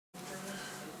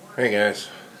Hey guys,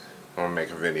 I want to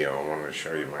make a video. I wanted to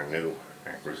show you my new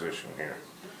acquisition here.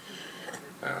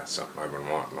 Something I've been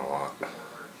wanting a lot.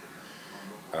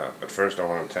 But first I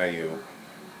want to tell you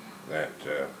that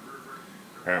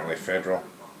apparently Federal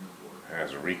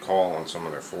has a recall on some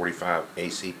of their 45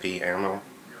 ACP ammo.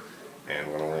 And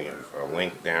I'm going to leave a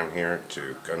link down here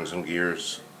to Guns and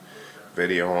Gear's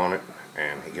video on it.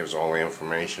 And he gives all the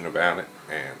information about it.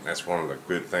 And that's one of the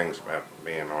good things about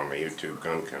being on the YouTube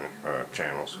gun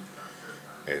channels.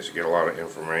 Is you get a lot of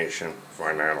information,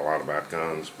 find out a lot about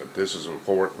guns, but this is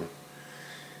important.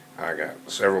 I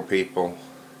got several people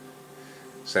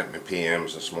sent me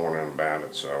PMs this morning about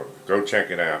it, so go check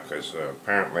it out, because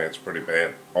apparently it's pretty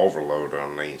bad overload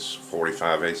on these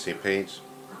 45 ACPs.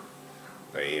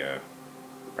 They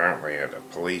apparently at a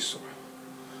police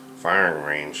firing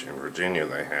range in Virginia,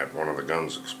 they had one of the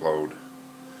guns explode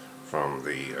from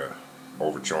the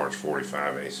overcharged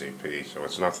 45 ACP, so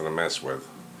it's nothing to mess with.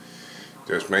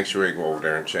 Just make sure you go over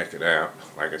there and check it out.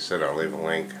 Like I said, I'll leave a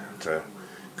link to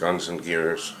Guns and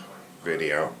Gear's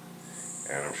video,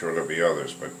 and I'm sure there'll be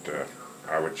others, but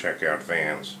I would check out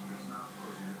Vans,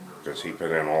 because he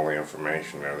put in all the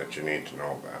information there that you need to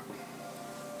know about.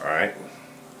 Alright?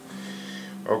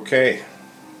 Okay.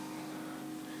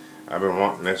 I've been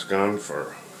wanting this gun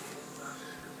for,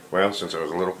 well, since I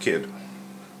was a little kid.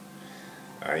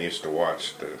 I used to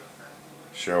watch the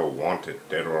show Wanted,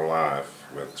 Dead or Alive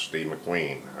with Steve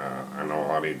McQueen. I know a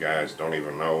lot of you guys don't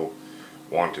even know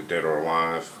Wanted, Dead or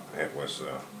Alive. It was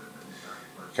a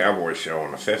cowboy show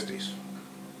in the 50s,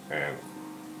 and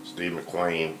Steve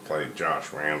McQueen played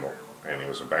Josh Randall, and he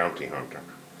was a bounty hunter,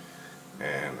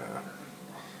 and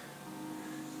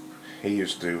he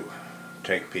used to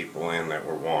take people in that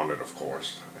were wanted, of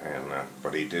course, and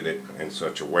but he did it in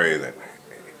such a way that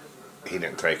he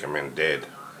didn't take them in dead.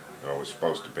 It was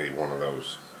supposed to be one of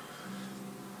those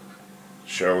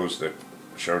shows that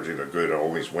showed you the good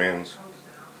always wins,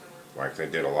 like they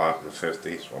did a lot in the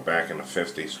 50s. Well, back in the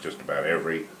 50s, just about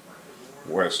every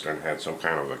Western had some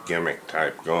kind of a gimmick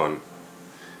type gun,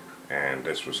 and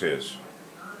this was his.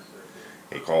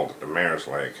 He called it the mare's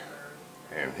leg,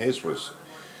 and his was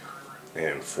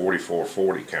in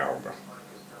 .44-40 caliber.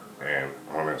 And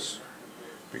on his,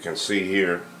 you can see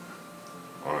here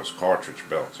on his cartridge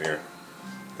belts here,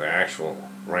 the actual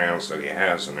rounds that he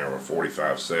has in there were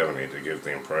 .45-70 to give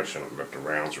the impression that the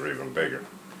rounds are even bigger.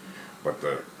 But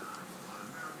the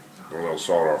little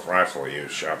sawed-off rifle he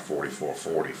used shot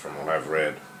 .44-40 from what I've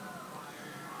read.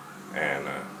 And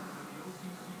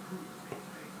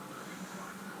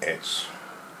it's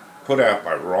put out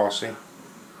by Rossi,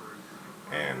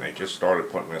 and they just started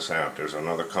putting this out. There's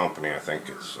another company, I think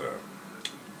it's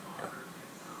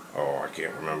I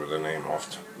can't remember the name off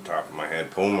the top of my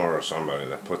head, Puma or somebody,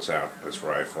 that puts out this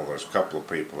rifle. There's a couple of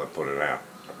people that put it out,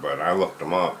 but I looked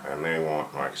them up and they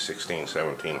want like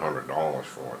 $1,600–1,700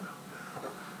 for it,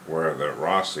 where the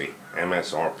Rossi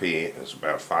MSRP is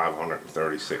about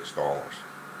 $536.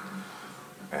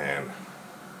 And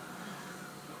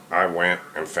I went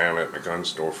and found it in the gun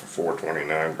store for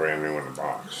 $429, brand new in the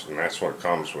box, and that's what it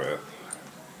comes with,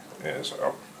 is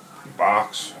a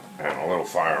box and a little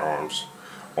firearms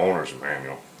owner's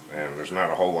manual, and there's not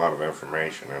a whole lot of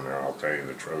information in there, I'll tell you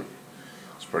the truth.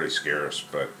 It's pretty scarce,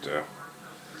 but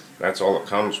that's all it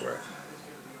comes with.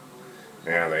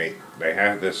 Now they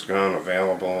have this gun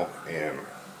available in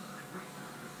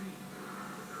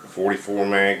 44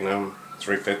 Magnum,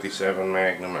 357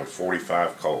 Magnum, and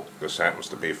 45 Colt. This happens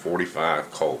to be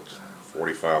 45 Colt,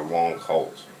 45 long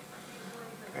Colt,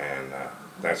 and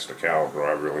that's the caliber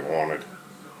I really wanted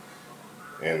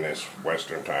in this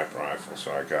Western type rifle,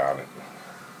 so I got it.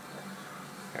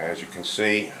 As you can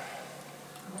see,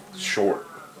 it's short.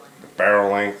 The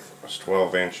barrel length is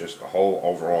 12 inches. The whole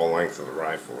overall length of the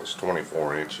rifle is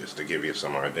 24 inches. To give you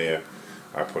some idea,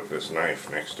 I put this knife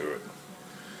next to it.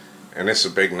 And this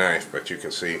is a big knife, but you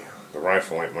can see the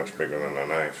rifle ain't much bigger than the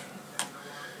knife.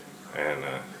 And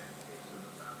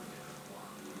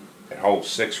it holds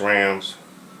 6 rounds.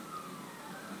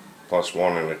 Plus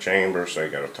 1 in the chamber, so you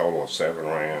got a total of 7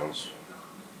 rounds.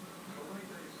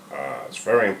 It's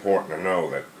very important to know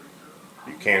that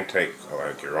you can't take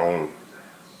like your own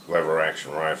lever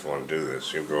action rifle and do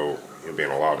this. You'll be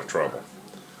in a lot of trouble.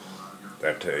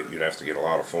 You'd have to get a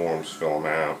lot of forms, fill them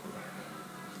out.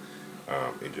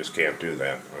 You just can't do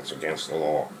that. That's against the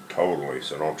law totally,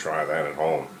 so don't try that at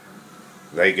home.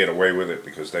 They get away with it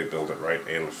because they build it right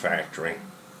in the factory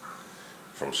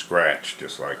from scratch,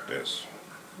 just like this.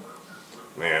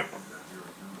 Now,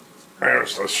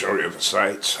 let's show you the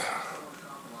sights.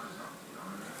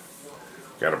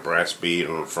 Got a brass bead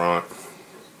on the front,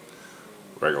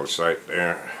 regular sight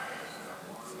there,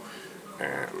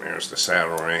 And there's the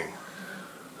saddle ring.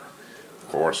 Of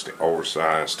course, the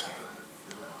oversized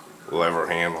lever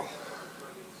handle.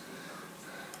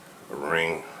 The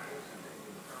ring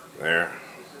there.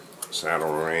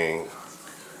 Saddle ring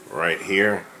right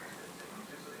here.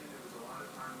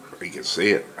 You can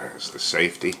see it. There's the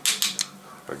safety.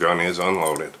 The gun is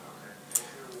unloaded.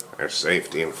 There's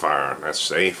safety and fire. That's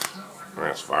safe.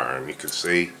 That's fire. And you can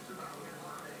see,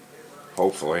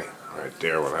 hopefully, right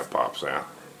there where that pops out.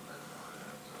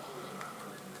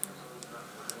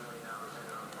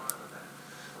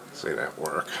 See that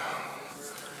work.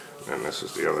 And this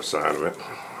is the other side of it.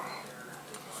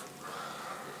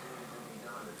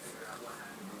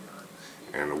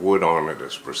 And the wood on it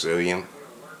is Brazilian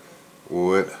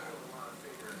wood.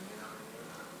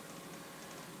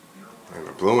 And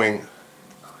the bluing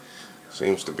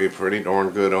seems to be pretty darn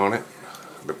good on it.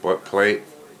 The butt plate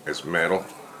is metal.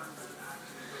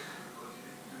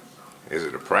 Is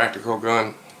it a practical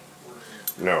gun?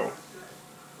 No.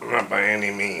 Not by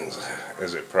any means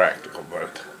is it practical,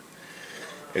 but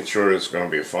it sure is going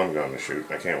to be a fun gun to shoot.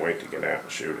 I can't wait to get out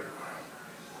and shoot it.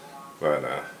 But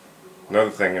another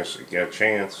thing is, if you get a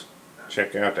chance,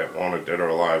 check out that Wanted Dead or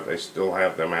Alive. They still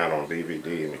have them out on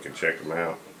DVD, and you can check them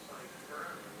out.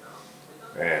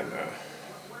 And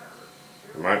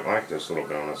you might like this little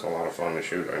gun. It's a lot of fun to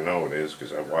shoot. I know it is,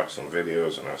 because I've watched some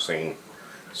videos and I've seen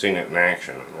it in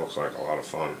action. It looks like a lot of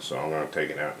fun. So I'm going to take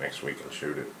it out next week and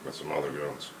shoot it with some other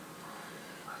guns.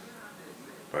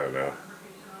 But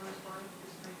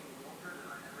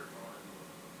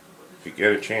if you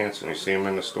get a chance and you see them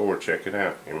in the store, check it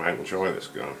out. You might enjoy this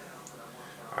gun.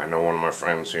 I know one of my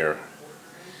friends here,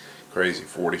 Crazy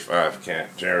 45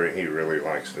 Cat, Jerry, he really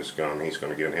likes this gun. He's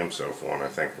going to get himself one, I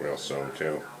think, real soon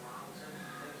too.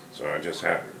 So I just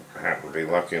happened to be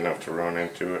lucky enough to run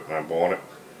into it, and I bought it.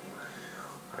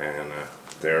 And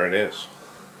there it is.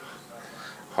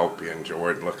 Hope you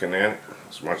enjoyed looking at it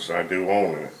as much as I do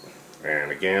owning it.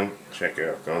 And again, check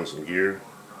out Guns and Gear,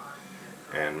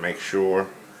 and make sure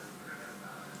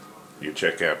you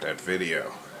check out that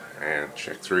video and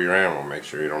check through your ammo. Make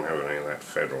sure you don't have any of that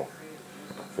federal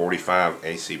 45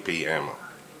 ACP ammo.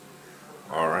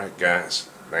 Alright guys,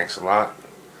 thanks a lot.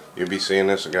 You'll be seeing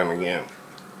this gun again.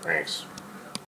 Thanks.